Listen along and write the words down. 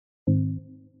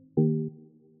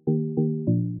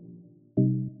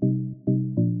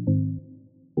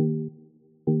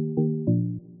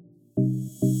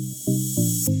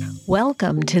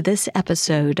Welcome to this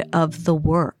episode of The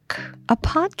Work, a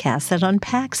podcast that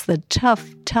unpacks the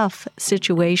tough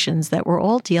situations that we're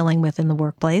all dealing with in the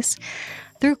workplace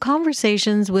through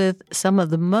conversations with some of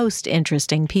the most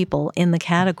interesting people in the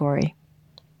category.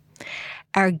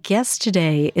 Our guest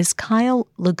today is Kyle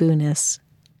Lagunas.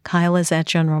 Kyle is at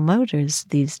General Motors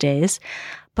these days,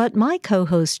 but my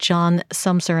co-host John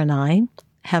Sumser and I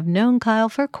have known Kyle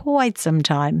for quite some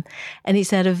time, and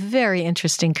he's had a very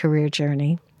interesting career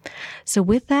journey. So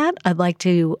with that, I'd like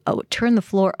to turn the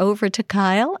floor over to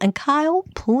Kyle. And Kyle,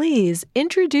 please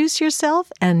introduce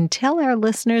yourself and tell our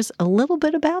listeners a little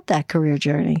bit about that career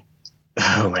journey.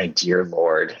 Oh, my dear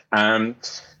Lord.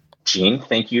 Jean,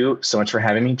 thank you so much for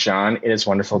having me. John, it is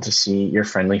wonderful to see your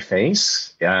friendly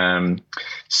face.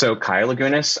 So Kyle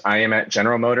Lagunas, I am at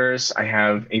General Motors. I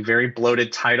have a very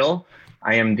bloated title.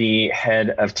 I am the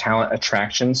head of talent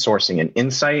attraction, sourcing, and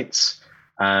insights.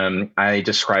 I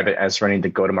describe it as running the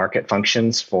go-to-market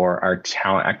functions for our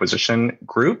talent acquisition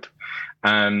group.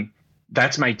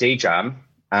 That's my day job.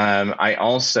 I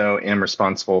also am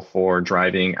responsible for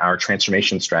driving our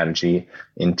transformation strategy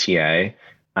in TA.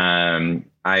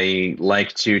 I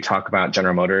like to talk about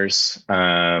General Motors.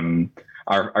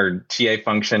 Our TA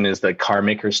function is the car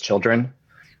maker's children.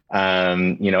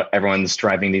 Everyone's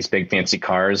driving these big fancy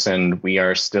cars, and we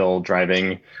are still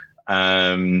driving. Let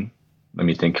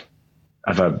me think.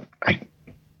 Of a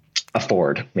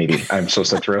Ford, maybe. I'm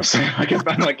supposed to throw some. I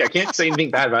can't say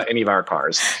anything bad about any of our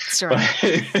cars. That's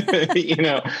right.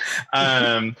 But,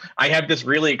 I have this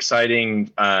really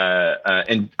exciting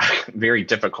and very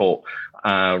difficult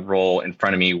role in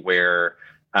front of me where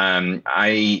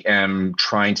I am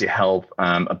trying to help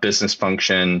a business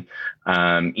function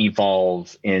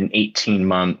evolve in 18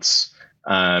 months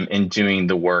in doing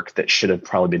the work that should have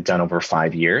probably been done over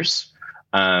 5 years.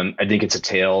 I think it's a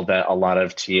tale that a lot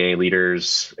of TA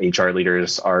leaders, HR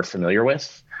leaders are familiar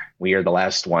with. We are the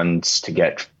last ones to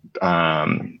get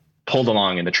pulled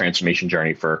along in the transformation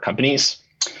journey for companies.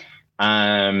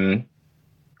 I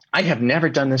have never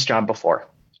done this job before.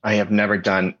 I have never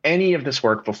done any of this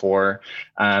work before.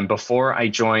 Before I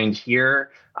joined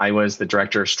here, I was the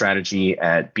director of strategy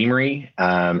at Beamery,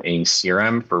 a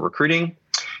CRM for recruiting.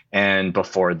 And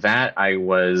before that, I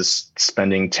was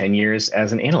spending 10 years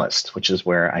as an analyst, which is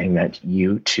where I met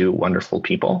you two wonderful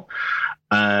people.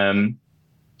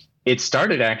 It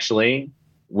started actually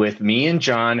with me and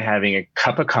John having a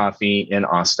cup of coffee in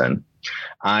Austin.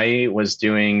 I was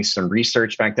doing some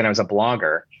research back then. I was a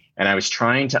blogger, and I was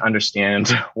trying to understand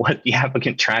what the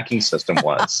applicant tracking system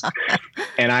was.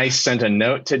 And I sent a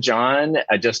note to John,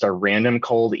 just a random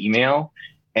cold email.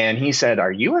 And he said,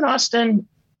 "Are you in Austin?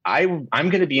 I'm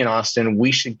going to be in Austin.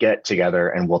 We should get together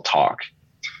and we'll talk."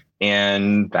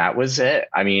 And that was it.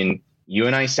 I mean, you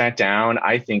and I sat down,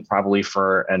 I think probably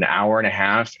for an hour and a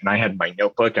half, and I had my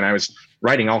notebook and I was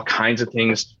writing all kinds of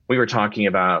things. We were talking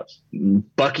about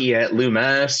Bucky at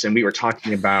Loomis, and we were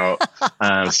talking about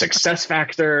success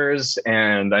factors,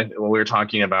 and we were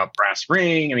talking about brass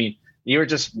ring. I mean, you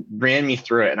just ran me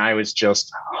through it, and I was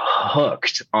just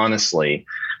hooked, honestly.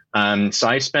 So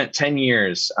I spent 10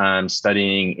 years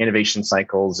studying innovation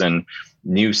cycles and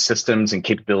new systems and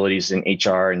capabilities in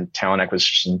HR and talent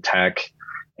acquisition tech.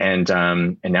 And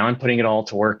now I'm putting it all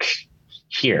to work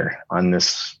here on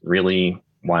this really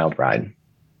wild ride.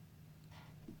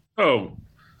 Oh,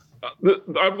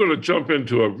 I'm going to jump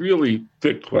into a really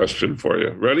thick question for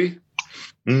you. Ready?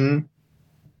 Mm-hmm.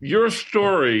 Your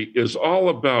story is all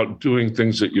about doing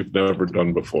things that you've never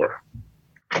done before.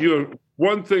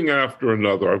 One thing after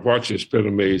another. I've watched you. It's been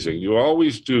amazing. You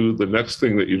always do the next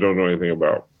thing that you don't know anything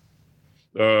about.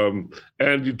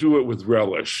 And you do it with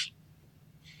relish.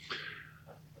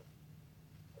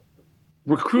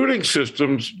 Recruiting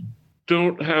systems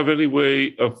don't have any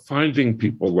way of finding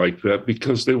people like that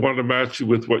because they want to match you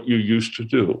with what you used to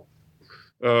do.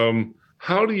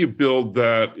 How do you build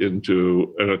that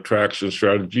into an attraction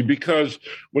strategy? Because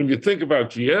when you think about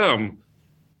GM,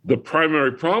 the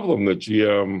primary problem that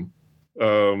GM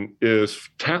is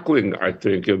tackling, I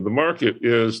think, in the market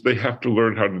is they have to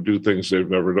learn how to do things they've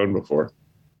never done before.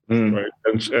 Right.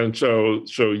 And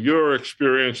so your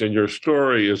experience and your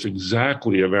story is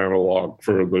exactly an analog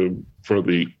for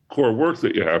the core work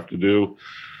that you have to do.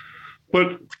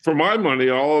 But for my money,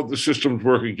 all of the systems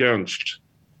work against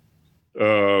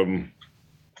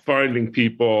finding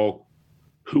people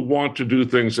who want to do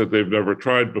things that they've never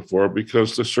tried before,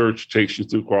 because the search takes you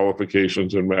through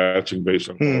qualifications and matching based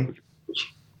on qualifications.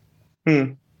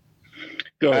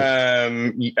 Go.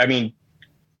 I mean,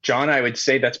 John, I would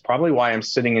say that's probably why I'm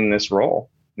sitting in this role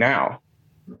now,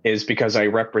 is because I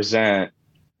represent,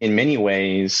 in many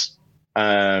ways,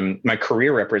 my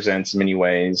career represents in many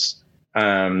ways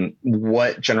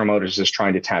what General Motors is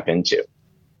trying to tap into.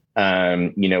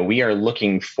 We are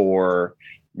looking for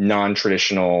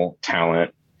non-traditional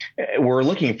talent. We're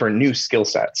looking for new skill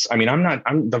sets. I mean,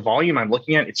 the volume I'm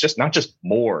looking at, it's just not just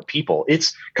more people,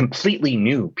 it's completely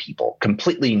new people,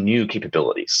 completely new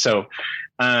capabilities. So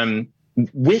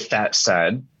with that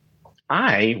said,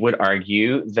 I would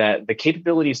argue that the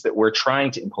capabilities that we're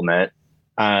trying to implement,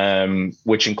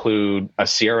 which include a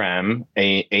CRM,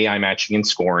 AI matching and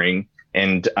scoring,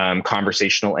 and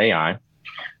conversational AI,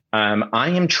 I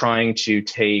am trying to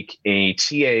take a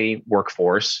TA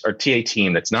workforce or TA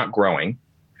team that's not growing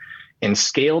and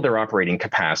scale their operating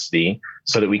capacity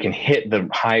so that we can hit the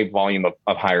high volume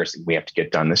of hires that we have to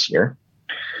get done this year.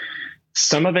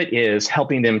 Some of it is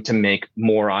helping them to make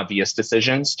more obvious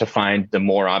decisions, to find the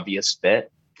more obvious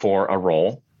fit for a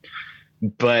role.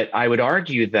 But I would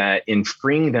argue that in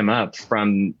freeing them up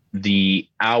from the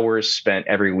hours spent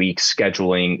every week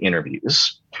scheduling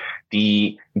interviews,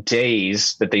 the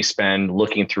days that they spend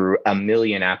looking through a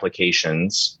million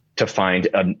applications to find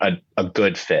a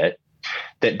good fit,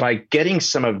 that by getting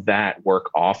some of that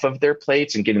work off of their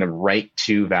plates and getting them right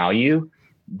to value,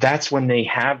 that's when they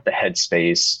have the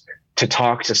headspace to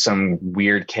talk to some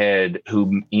weird kid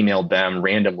who emailed them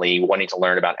randomly wanting to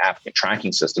learn about applicant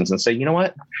tracking systems and say, you know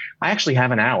what, I actually have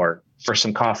an hour for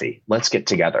some coffee. Let's get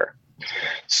together.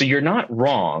 So you're not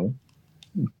wrong,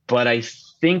 but I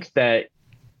think that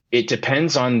it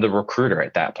depends on the recruiter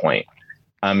at that point.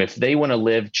 If they want to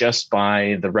live just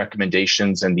by the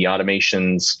recommendations and the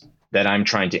automations that I'm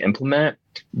trying to implement,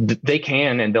 they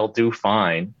can, and they'll do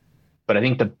fine. But I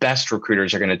think the best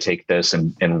recruiters are going to take this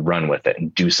and run with it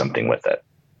and do something with it.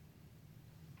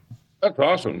 That's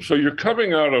awesome. So you're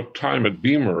coming out of time at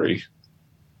Beamery,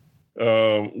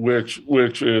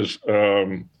 which is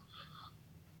a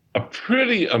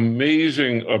pretty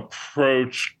amazing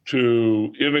approach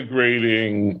to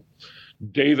integrating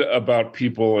data about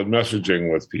people and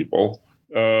messaging with people.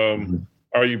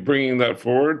 Are you bringing that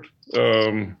forward?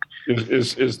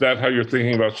 Is that how you're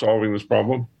thinking about solving this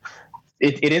problem?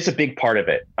 It is a big part of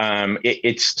it.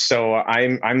 It's so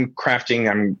I'm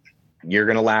crafting. You're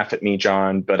going to laugh at me,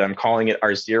 John, but I'm calling it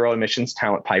our zero emissions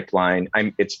talent pipeline.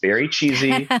 It's very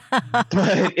cheesy, but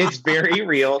it's very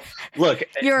real. Look,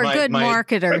 you're a good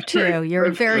marketer too. You're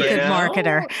a very good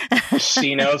marketer.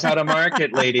 She knows how to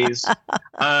market, ladies.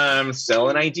 Sell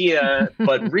an idea,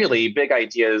 but really big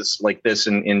ideas like this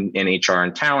in HR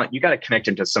and talent, you got to connect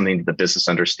into something that the business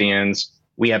understands.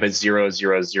 We have a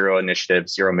 0-0-0 initiative,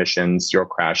 zero emissions, zero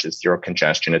crashes, zero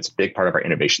congestion. It's a big part of our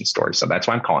innovation story. So that's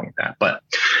why I'm calling it that. But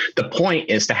the point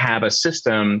is to have a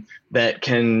system that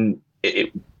can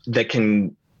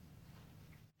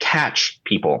catch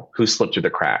people who slip through the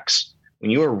cracks.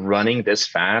 When you are running this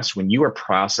fast, when you are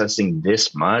processing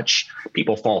this much,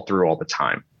 people fall through all the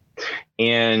time.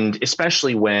 And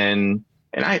especially when,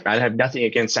 and I have nothing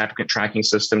against applicant tracking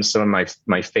systems. Some of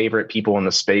my favorite people in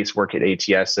the space work at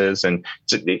ATSs, and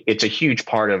it's a huge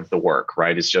part of the work,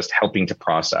 right? It's just helping to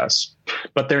process.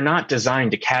 But they're not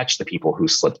designed to catch the people who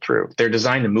slip through. They're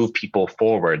designed to move people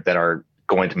forward that are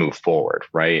going to move forward,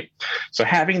 right? So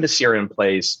having the CRM in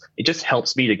place, it just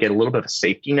helps me to get a little bit of a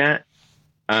safety net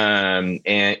and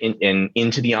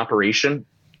into the operation.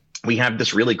 We have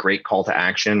this really great call to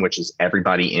action, which is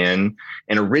everybody in.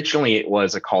 And originally it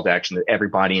was a call to action that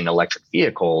everybody in electric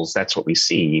vehicles, that's what we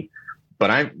see.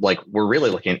 But we're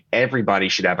really looking at everybody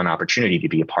should have an opportunity to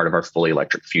be a part of our fully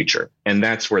electric future. And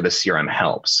that's where the CRM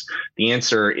helps. The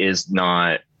answer is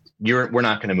not, we're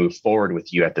not going to move forward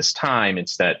with you at this time.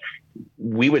 It's that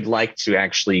we would like to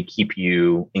actually keep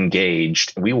you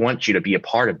engaged. We want you to be a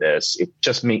part of this. It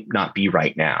just may not be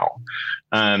right now.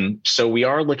 So we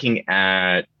are looking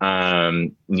at,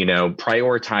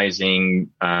 prioritizing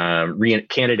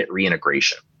candidate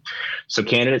reintegration. So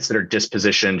candidates that are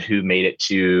dispositioned who made it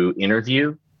to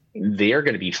interview, they are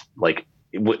going to be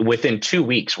within 2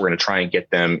 weeks, we're going to try and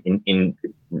get them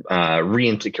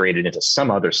reintegrated into some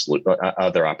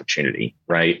other opportunity,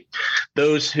 right?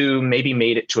 Those who maybe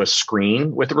made it to a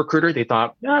screen with a recruiter, they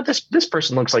thought, this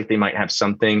person looks like they might have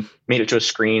something, made it to a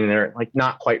screen and they're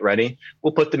not quite ready.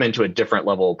 We'll put them into a different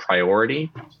level of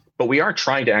priority. But we are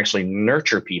trying to actually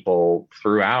nurture people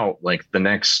throughout the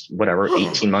next,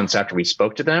 18 months after we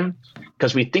spoke to them,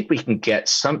 because we think we can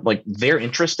get their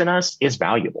interest in us is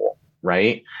valuable.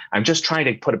 Right. I'm just trying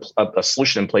to put a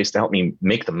solution in place to help me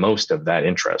make the most of that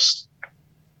interest.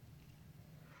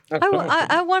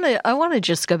 I want to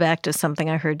just go back to something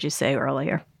I heard you say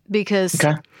earlier, because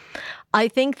I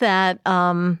think that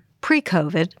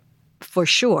pre-COVID, for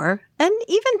sure, and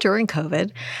even during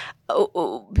COVID,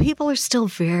 people are still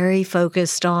very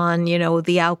focused on,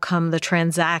 the outcome, the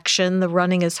transaction, the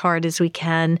running as hard as we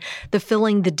can, the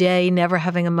filling the day, never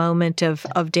having a moment of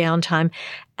downtime.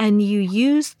 And you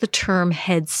use the term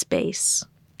headspace.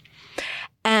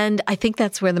 And I think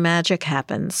that's where the magic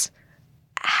happens.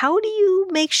 How do you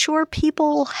make sure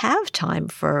people have time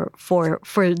for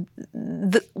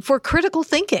critical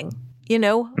thinking?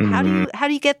 How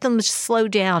do you get them to slow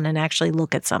down and actually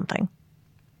look at something?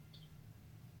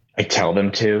 I tell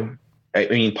them to. I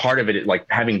mean, part of it is like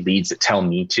having leads that tell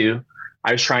me to.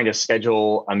 I was trying to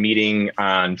schedule a meeting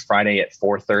on Friday at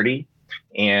 4:30,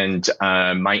 and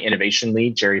my innovation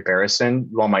lead, Jerry Barrison,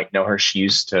 you all might know her. She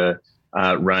used to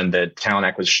run the talent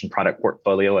acquisition product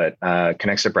portfolio at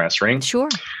Connexa Brass Ring. Sure.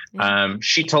 Yeah.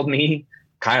 She told me,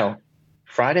 Kyle,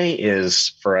 Friday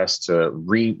is for us to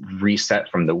reset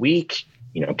from the week,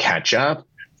 catch up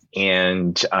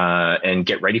and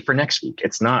get ready for next week.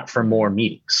 It's not for more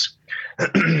meetings.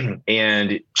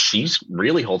 And she's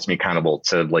really holds me accountable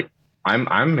to like,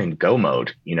 I'm in go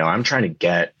mode. I'm trying to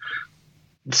get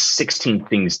 16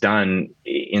 things done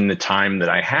in the time that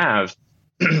I have.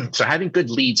 So having good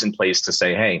leads in place to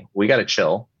say, hey, we got to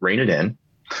chill, rein it in.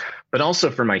 But also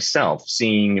for myself,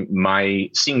 seeing my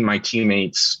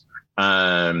teammates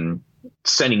sending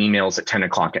emails at 10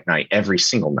 o'clock at night, every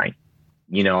single night.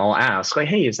 I'll ask like,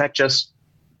 hey, is that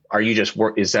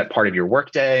part of your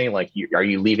work day? Like, are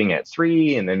you leaving at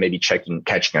 3 and then maybe catching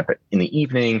up in the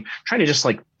evening, trying to just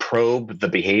like probe the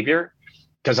behavior?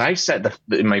 Because I set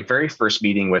in my very first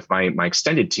meeting with my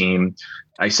extended team,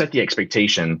 I set the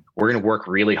expectation, we're going to work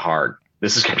really hard.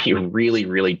 This is going to be a really,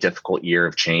 really difficult year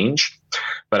of change,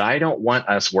 but I don't want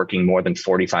us working more than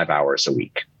 45 hours a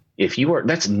week.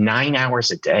 That's 9 hours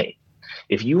a day.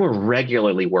 If you are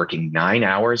regularly working 9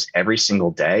 hours every single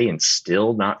day and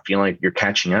still not feeling like you're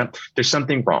catching up, there's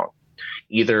something wrong.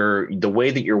 Either the way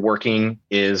that you're working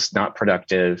is not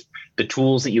productive, the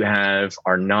tools that you have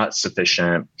are not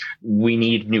sufficient, we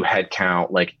need new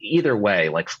headcount. Like either way,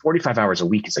 like 45 hours a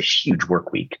week is a huge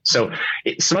work week. So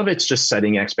some of it's just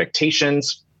setting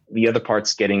expectations. The other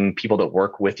part's getting people to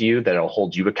work with you that'll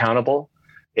hold you accountable.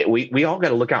 We all got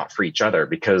to look out for each other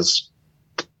because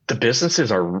the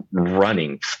businesses are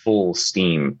running full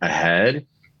steam ahead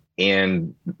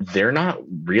and they're not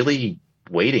really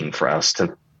waiting for us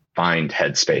to find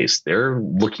headspace. They're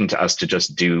looking to us to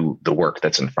just do the work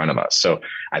that's in front of us. So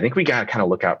I think we got to kind of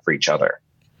look out for each other.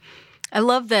 I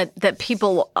love that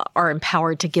people are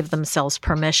empowered to give themselves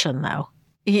permission, though.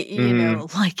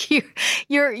 Like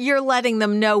you're letting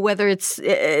them know whether it's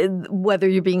whether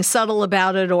you're being subtle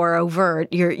about it or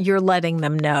overt. You're letting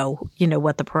them know,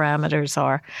 what the parameters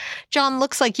are. John,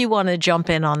 looks like you want to jump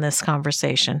in on this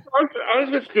conversation. I was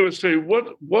just going to say,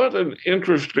 what an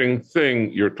interesting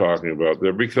thing you're talking about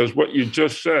there, because what you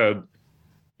just said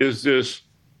is this,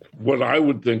 what I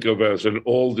would think of as an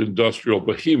old industrial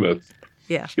behemoth,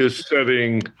 is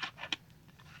setting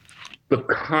the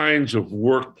kinds of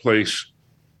workplace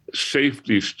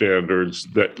safety standards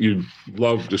that you'd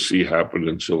love to see happen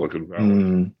in Silicon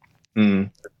Valley. And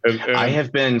I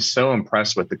have been so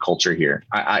impressed with the culture here.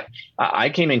 I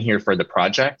came in here for the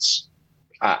projects.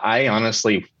 I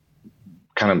honestly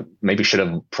kind of maybe should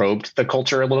have probed the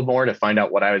culture a little more to find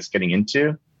out what I was getting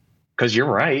into. Because you're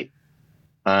right.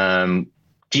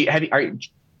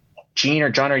 Jean or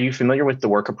John, are you familiar with the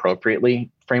Work Appropriately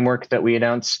framework that we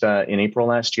announced in April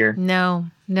last year? No.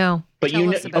 But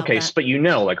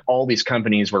like all these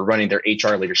companies were running their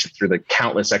HR leadership through the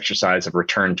countless exercise of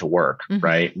return to work,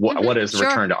 right? What does the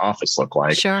return to office look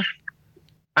like? Sure.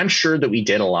 I'm sure that we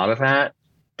did a lot of that,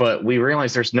 but we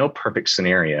realized there's no perfect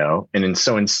scenario. And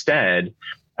so instead,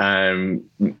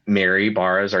 Mary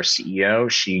Barra is our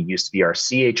CEO. She used to be our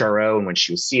CHRO. And when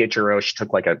she was CHRO, she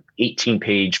took like a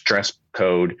 18-page dress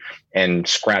code and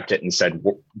scrapped it and said,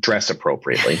 dress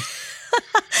appropriapately.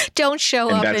 Don't show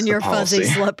up in your fuzzy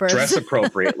slippers. Dress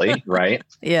appropriately, right?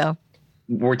 Yeah.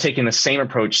 We're taking the same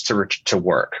approach to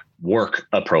work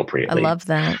appropriately. I love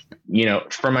that.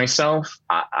 For myself,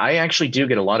 I actually do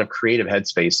get a lot of creative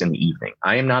headspace in the evening.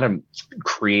 I am not a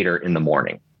creator in the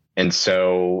morning. And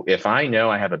so if I know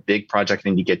I have a big project I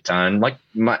need to get done, like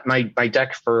my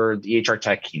deck for the HR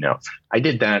Tech keynote, I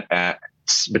did that at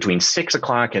between 6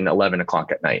 o'clock and 11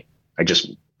 o'clock at night. I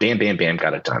just bam,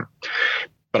 got it done.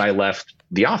 But I left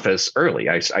the office early.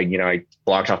 I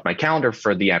blocked off my calendar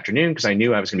for the afternoon because I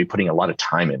knew I was going to be putting a lot of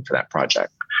time in for that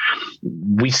project.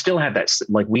 We still have that,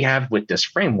 like we have with this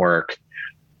framework,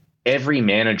 every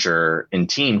manager and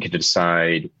team can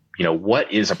decide,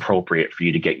 what is appropriate for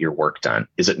you to get your work done.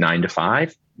 Is it 9 to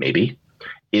 5? Maybe.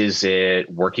 Is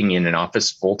it working in an office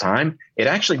full time? It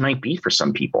actually might be for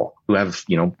some people who have,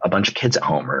 a bunch of kids at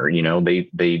home, or,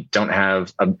 they don't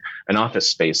have an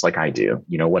office space like I do,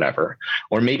 whatever.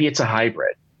 Or maybe it's a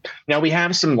hybrid. Now we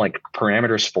have some like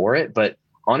parameters for it, but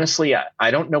honestly,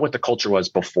 I don't know what the culture was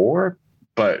before,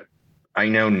 but I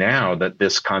know now that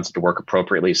this concept of work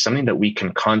appropriately is something that we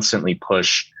can constantly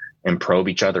push and probe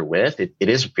each other with. It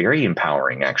is very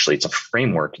empowering, actually. It's a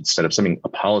framework instead of a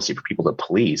policy for people to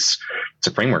police. It's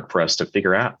a framework for us to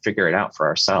figure it out for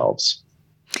ourselves.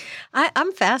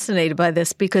 I'm fascinated by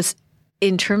this because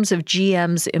in terms of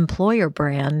GM's employer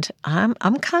brand, I'm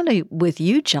kind of with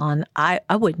you, John. I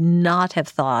would not have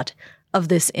thought of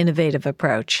this innovative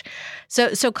approach.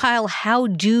 So Kyle, how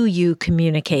do you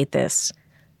communicate this?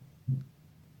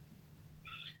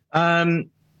 I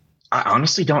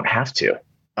honestly don't have to.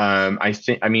 I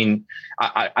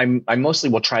mostly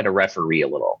will try to referee a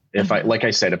little. If like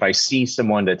I said, if I see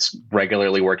someone that's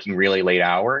regularly working really late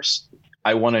hours,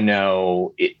 I want to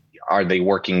know, are they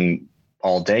working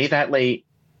all day that late?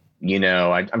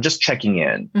 I'm just checking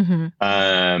in.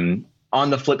 On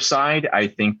the flip side, I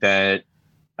think that,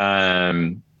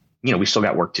 we still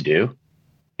got work to do.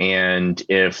 And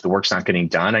if the work's not getting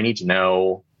done, I need to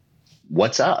know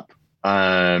what's up.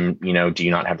 Do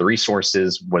you not have the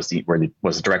resources? Was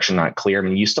the direction not clear? I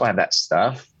mean, you still have that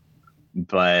stuff,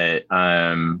 but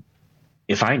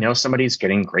if I know somebody's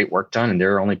getting great work done and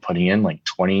they're only putting in like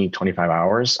 20, 25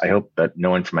 hours, I hope that no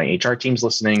one from my HR team's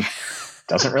listening.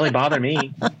 Doesn't really bother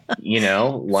me.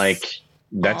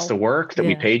 That's the work that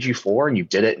we paid you for and you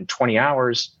did it in 20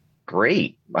 hours.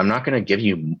 Great. I'm not going to give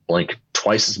you like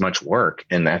twice as much work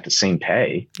and at the same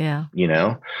pay. Yeah.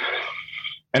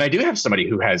 And I do have somebody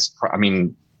who has,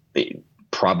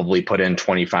 probably put in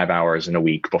 25 hours in a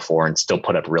week before and still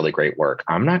put up really great work.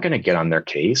 I'm not going to get on their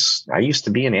case. I used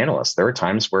to be an analyst. There were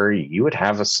times where you would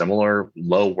have a similar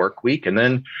low work week, and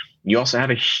then you also have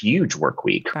a huge work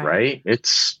week, right?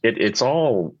 It's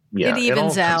all, it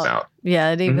evens out.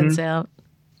 Yeah, it evens out.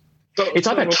 So, it's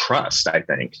all about trust, I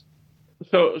think.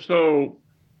 So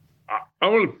I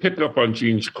want to pick up on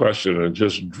Gene's question and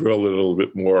just drill it a little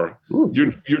bit more.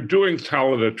 You're doing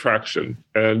talent attraction,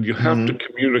 and you have to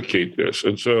communicate this.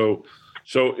 And so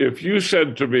if you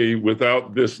said to me,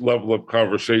 without this level of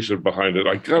conversation behind it,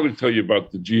 I got to tell you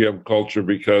about the GM culture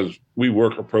because we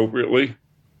work appropriately,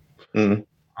 I'd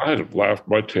have laughed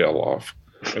my tail off.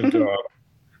 And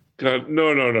God,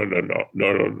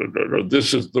 no.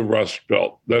 This is the Rust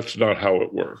Belt. That's not how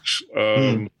it works.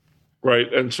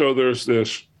 Right. And so there's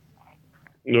this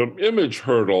image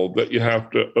hurdle that you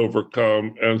have to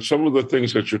overcome. And some of the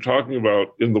things that you're talking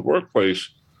about in the workplace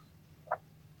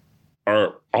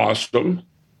are awesome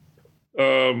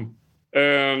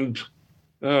and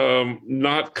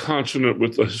not consonant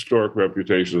with the historic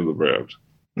reputation of the brand.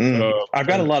 I've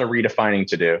got a lot of redefining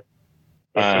to do.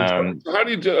 How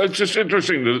do you do? It's just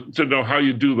interesting to know how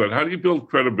you do that. How do you build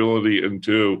credibility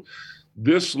into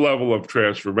this level of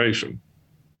transformation?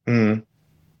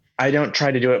 I don't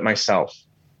try to do it myself.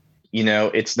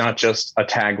 It's not just a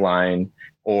tagline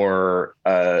or,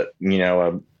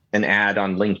 an ad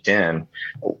on LinkedIn.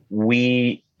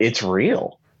 It's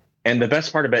real. And the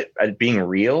best part about it being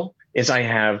real is I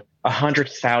have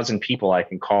 100,000 people I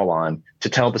can call on to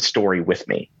tell the story with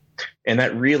me. And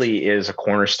that really is a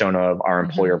cornerstone of our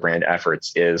employer brand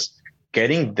efforts, is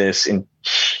getting this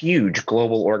huge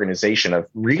global organization of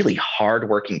really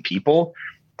hardworking people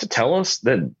to tell us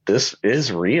that this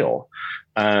is real.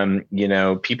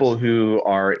 People who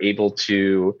are able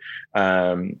to,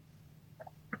 during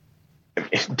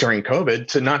COVID,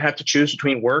 to not have to choose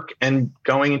between work and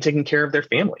going and taking care of their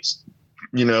families,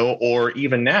 or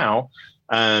even now,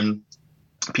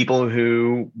 people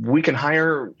who we can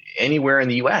hire anywhere in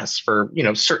the U.S. for,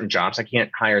 certain jobs. I can't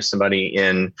hire somebody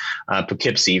in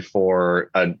Poughkeepsie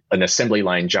for an assembly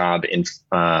line job in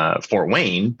Fort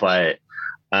Wayne, but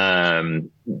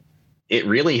it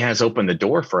really has opened the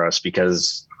door for us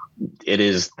because it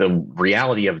is the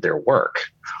reality of their work.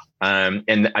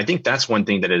 And I think that's one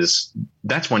thing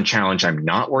that's one challenge I'm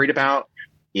not worried about,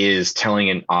 is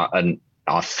telling an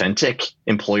authentic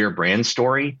employer brand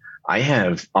story. I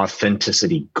have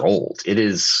authenticity gold. It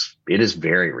is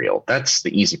very real. That's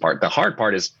the easy part. The hard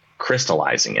part is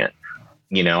crystallizing it.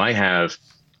 I have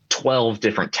 12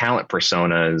 different talent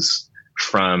personas,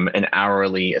 from an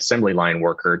hourly assembly line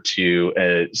worker to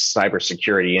a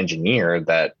cybersecurity engineer,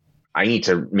 that I need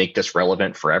to make this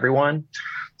relevant for everyone.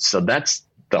 So that's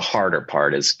the harder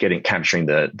part, is capturing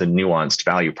the nuanced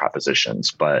value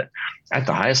propositions. But at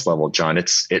the highest level, John,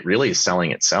 it really is selling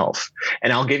itself.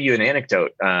 And I'll give you an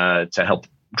anecdote to help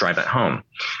drive that home.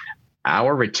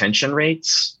 Our retention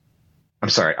rates I'm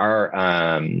sorry,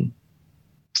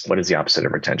 what is the opposite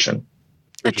of retention?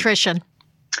 Attrition.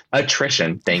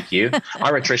 Attrition. Thank you.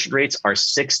 Our attrition rates are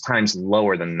 6 times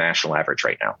lower than the national average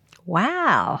right now.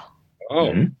 Wow.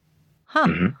 Oh, Huh.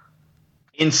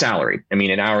 In salary. I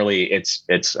mean, in hourly,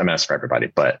 it's a mess for everybody.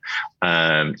 But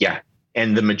yeah.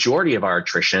 And the majority of our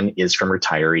attrition is from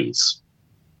retirees.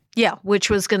 Yeah, which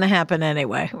was going to happen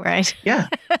anyway, right? Yeah.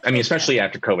 I mean, especially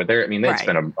after COVID. It's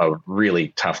been a really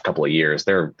tough couple of years.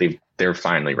 They're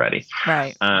finally ready.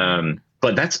 Right.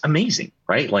 But that's amazing,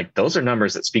 right? Like those are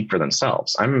numbers that speak for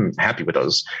themselves. I'm happy with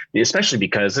those, especially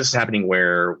because this is happening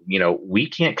where, we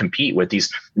can't compete with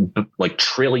these like $1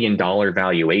 trillion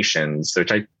valuations,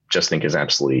 which I just think is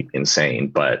absolutely insane.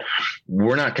 But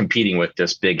we're not competing with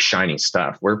this big shiny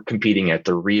stuff. We're competing at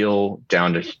the real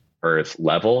down to earth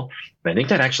level. And I think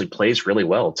that actually plays really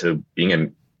well to being a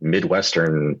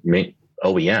Midwestern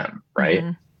OEM, right?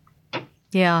 Mm-hmm.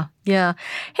 Yeah.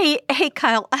 Hey,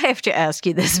 Kyle, I have to ask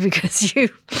you this because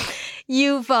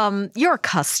you're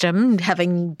accustomed,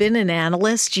 having been an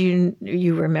analyst, you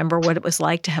remember what it was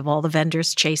like to have all the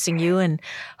vendors chasing you and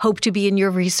hope to be in your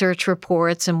research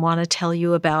reports and want to tell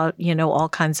you about, all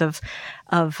kinds of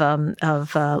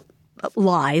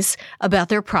lies about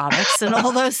their products and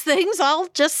all those things. I'll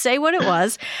just say what it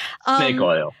was. Snake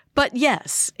oil. But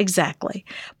yes, exactly.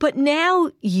 But now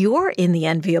you're in the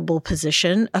enviable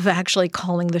position of actually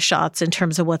calling the shots in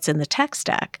terms of what's in the tech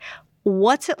stack.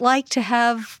 What's it like to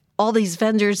have all these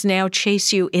vendors now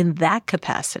chase you in that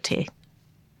capacity?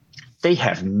 They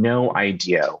have no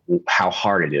idea how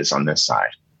hard it is on this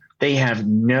side. They have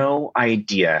no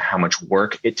idea how much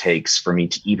work it takes for me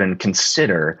to even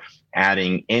consider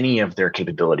adding any of their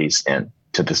capabilities in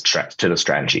to the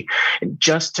strategy. And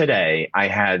just today,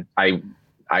 I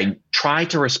try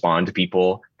to respond to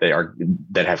people that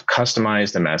have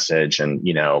customized the message, and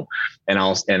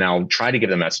I'll try to give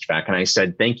the message back. And I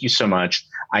said, thank you so much.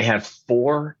 I have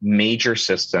 4 major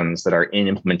systems that are in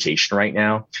implementation right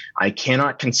now. I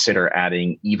cannot consider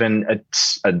adding even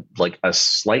a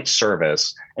slight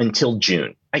service until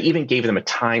June. I even gave them a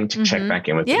time to check back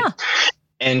in with me.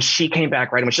 And she came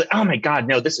back right away. She's like, oh my God,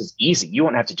 no, this is easy. You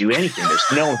won't have to do anything. There's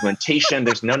no implementation.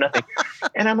 There's no nothing.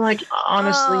 And I'm like,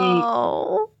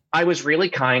 honestly, I was really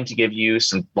kind to give you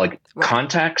some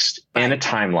context and a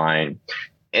timeline.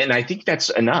 And I think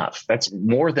that's enough. That's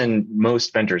more than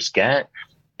most vendors get.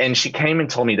 And she came and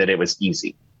told me that it was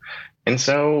easy. And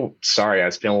so, sorry, I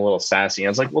was feeling a little sassy. I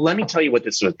was like, well, let me tell you what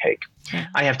this would take.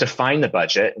 I have to find the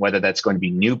budget, whether that's going to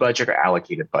be new budget or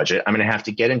allocated budget. I'm going to have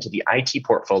to get into the IT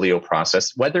portfolio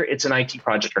process, whether it's an IT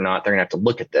project or not. They're going to have to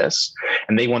look at this,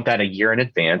 and they want that a year in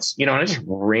advance. And I just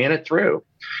ran it through.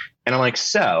 And I'm like,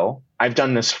 so I've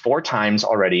done this 4 times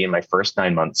already in my first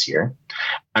 9 months here.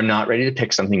 I'm not ready to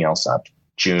pick something else up.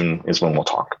 June is when we'll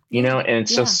talk, and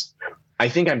it's just, I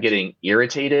think I'm getting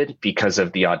irritated because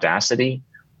of the audacity.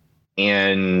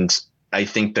 And I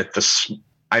think that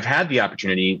I've had the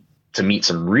opportunity to meet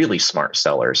some really smart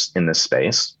sellers in this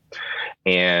space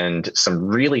and some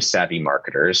really savvy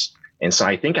marketers. And so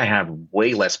I think I have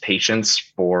way less patience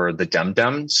for the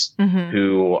dum-dums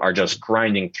who are just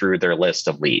grinding through their list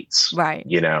of leads. Right.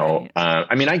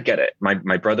 I mean, I get it.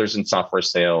 My brother's in software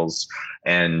sales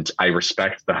and I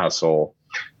respect the hustle.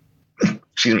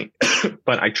 Excuse me.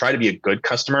 But I try to be a good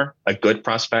customer, a good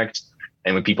prospect.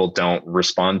 And when people don't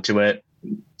respond to it,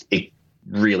 it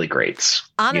really grates.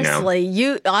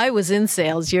 Honestly, I was in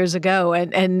sales years ago,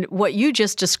 and what you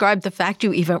just described, the fact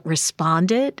you even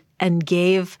responded and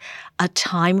gave a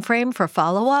time frame for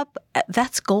follow-up,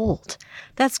 that's gold.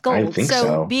 That's gold. I think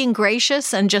so. Being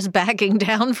gracious and just backing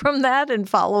down from that and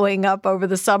following up over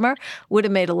the summer would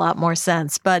have made a lot more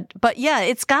sense. But yeah,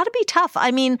 it's got to be tough. I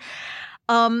mean,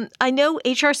 I know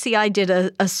HRCI did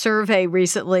a survey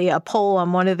recently, a poll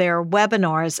on one of their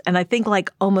webinars, and I think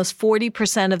almost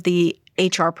 40% of the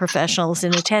HR professionals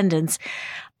in attendance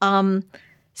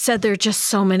said there are just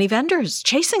so many vendors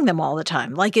chasing them all the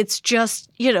time. It's just,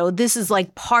 this is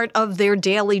part of their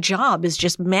daily job is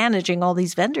just managing all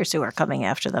these vendors who are coming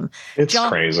after them. It's John,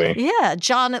 crazy. Yeah,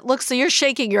 John, it looks so you're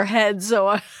shaking your head, so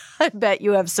I bet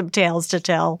you have some tales to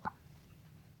tell.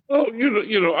 Oh,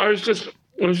 I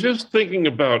was just thinking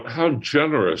about how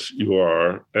generous you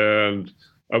are, and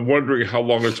I'm wondering how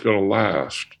long it's going to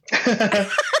last.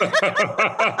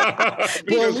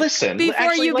 Well, listen.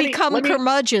 Before you become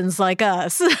curmudgeons like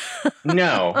us.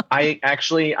 No, I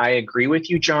agree with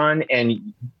you, John.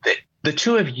 And the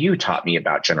two of you taught me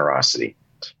about generosity.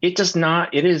 It does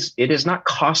not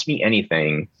cost me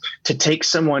anything to take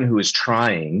someone who is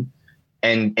trying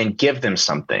and give them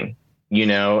something.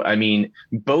 I mean,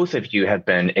 both of you have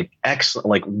been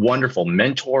excellent, wonderful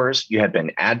mentors. You have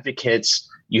been advocates.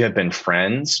 you have been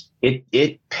friends,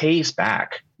 it pays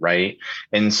back, right?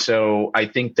 And so I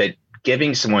think that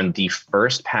giving someone the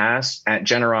first pass at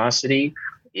generosity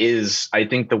is, I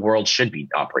think the world should be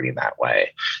operating that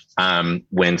way.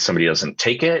 When somebody doesn't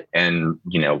take it and,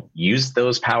 use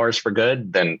those powers for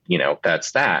good, then,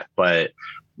 that's that. But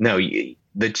no,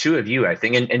 the two of you, I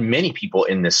think, and many people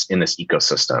in this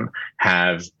ecosystem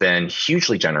have been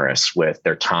hugely generous with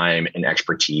their time and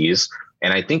expertise.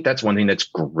 And I think that's one thing that's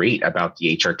great about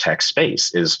the HR tech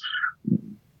space is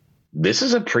this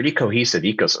is a pretty cohesive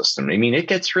ecosystem. I mean, it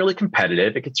gets really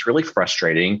competitive. It gets really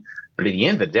frustrating. But at the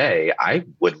end of the day, I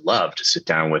would love to sit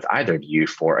down with either of you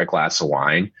for a glass of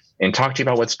wine and talk to you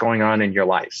about what's going on in your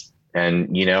life.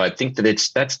 And, I think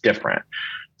that that's different.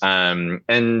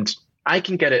 And I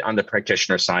can get it on the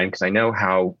practitioner side because I know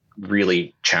how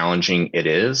really challenging it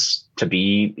is to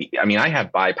be. I mean, I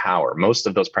have buy power. Most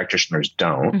of those practitioners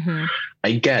don't. Mm-hmm.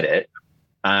 I get it.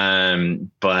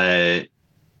 But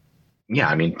yeah,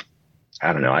 I mean,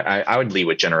 I don't know. I would lead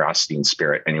with generosity and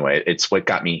spirit anyway. It's what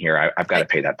got me here. I've got to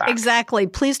pay that back. Exactly.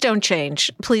 Please don't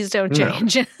change. Please don't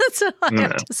change. No. That's all I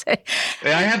have to say.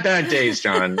 Yeah, I have bad days,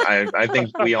 John. I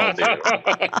think we all do.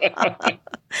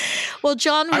 Well,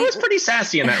 John, I was pretty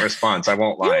sassy in that response. I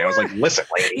won't lie. I was like, listen,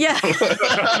 lady. Yeah.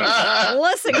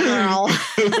 Listen, girl.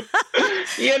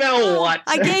 You know what?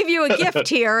 I gave you a gift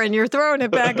here and you're throwing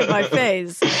it back in my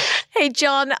face. Hey,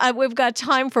 John, we've got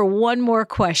time for one more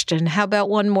question. How about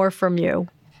one more from you?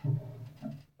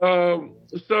 So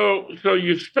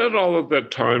you spent all of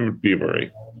that time at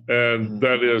Beamery, and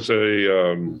that is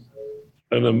an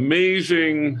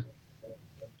amazing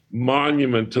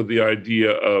monument to the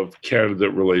idea of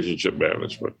candidate relationship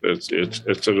management.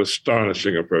 It's an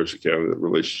astonishing approach to candidate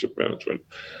relationship management.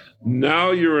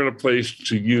 Now you're in a place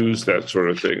to use that sort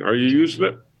of thing. Are you using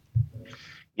it?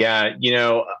 Yeah,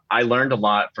 I learned a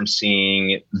lot from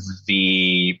seeing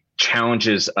the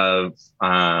challenges of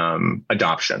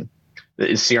adoption.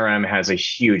 The CRM has a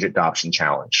huge adoption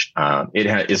challenge.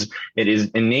 It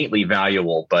is innately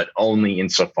valuable, but only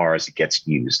insofar as it gets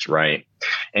used, right?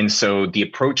 And so the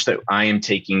approach that I am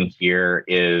taking here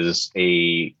is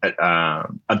a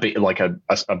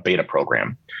beta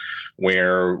program,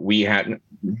 where we had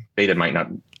beta might not.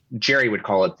 Jerry would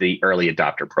call it the early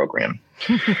adopter program.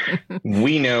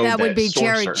 We know that would be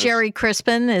Jerry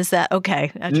Crispin. Is that okay?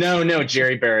 No,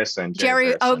 Jerry Barrison.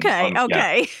 Jerry okay.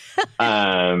 Yeah.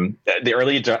 The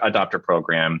early adopter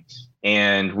program,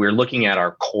 and we're looking at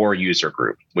our core user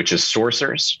group, which is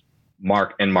sourcers,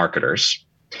 and marketers,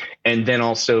 and then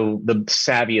also the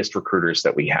savviest recruiters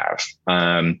that we have.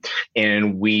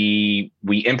 And we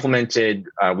implemented,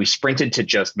 we sprinted to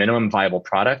just minimum viable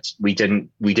product. We didn't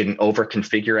over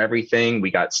configure everything.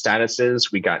 We got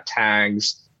statuses, we got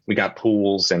tags, we got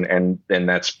pools, and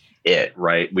that's it,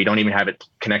 right? We don't even have it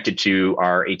connected to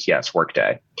our ATS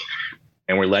Workday,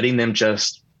 and we're letting them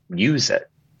just use it.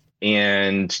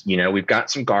 And, we've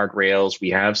got some guardrails, we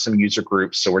have some user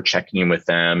groups, so we're checking in with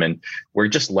them, and we're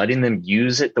just letting them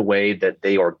use it the way that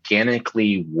they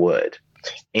organically would.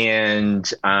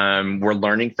 And we're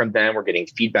learning from them, we're getting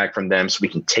feedback from them, so we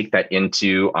can take that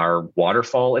into our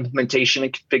waterfall implementation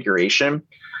and configuration.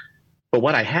 But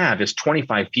what I have is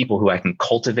 25 people who I can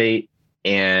cultivate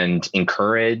and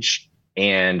encourage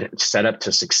and set up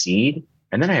to succeed.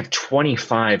 And then I have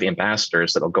 25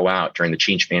 ambassadors that'll go out during the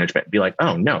change management and be like,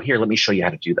 oh, no, here, let me show you how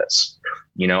to do this.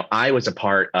 I was a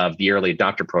part of the early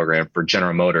adopter program for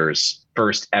General Motors'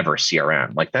 first ever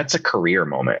CRM. Like, that's a career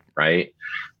moment, right?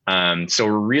 So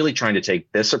we're really trying to take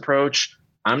this approach.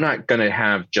 I'm not going to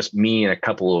have just me and a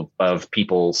couple of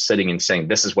people sitting and saying,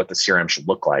 this is what the CRM should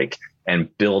look like,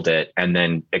 and build it and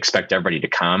then expect everybody to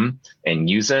come and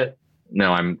use it.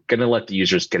 No, I'm going to let the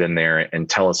users get in there and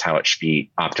tell us how it should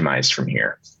be optimized from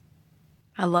here.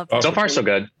 I love that. So far, so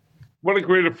good. What a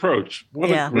great approch. What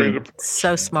a great approach.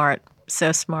 So smart.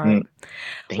 So smart.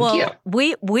 Thank you.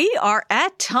 We are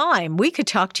at time. We could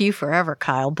talk to you forever,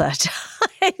 Kyle, but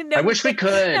I wish we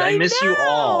could. I miss you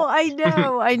all.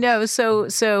 I know. So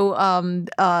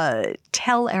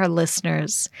tell our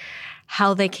listeners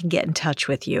how they can get in touch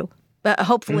with you. But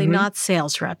hopefully not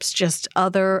sales reps, just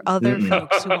other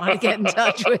folks who want to get in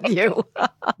touch with you.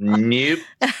 Nope.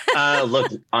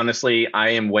 Look, honestly, I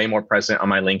am way more present on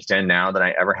my LinkedIn now than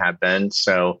I ever have been.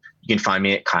 So you can find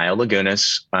me at Kyle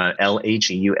Lagunas,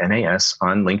 Lagunas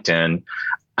on LinkedIn.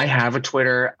 I have a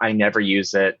Twitter. I never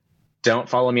use it. Don't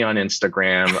follow me on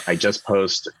Instagram. I just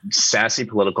post sassy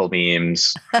political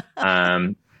memes.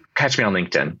 Catch me on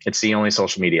LinkedIn. It's the only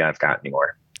social media I've got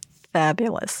anymore.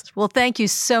 Fabulous. Well, thank you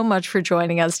so much for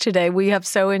joining us today. We have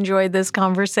so enjoyed this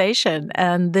conversation,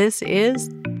 and this is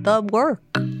The Work.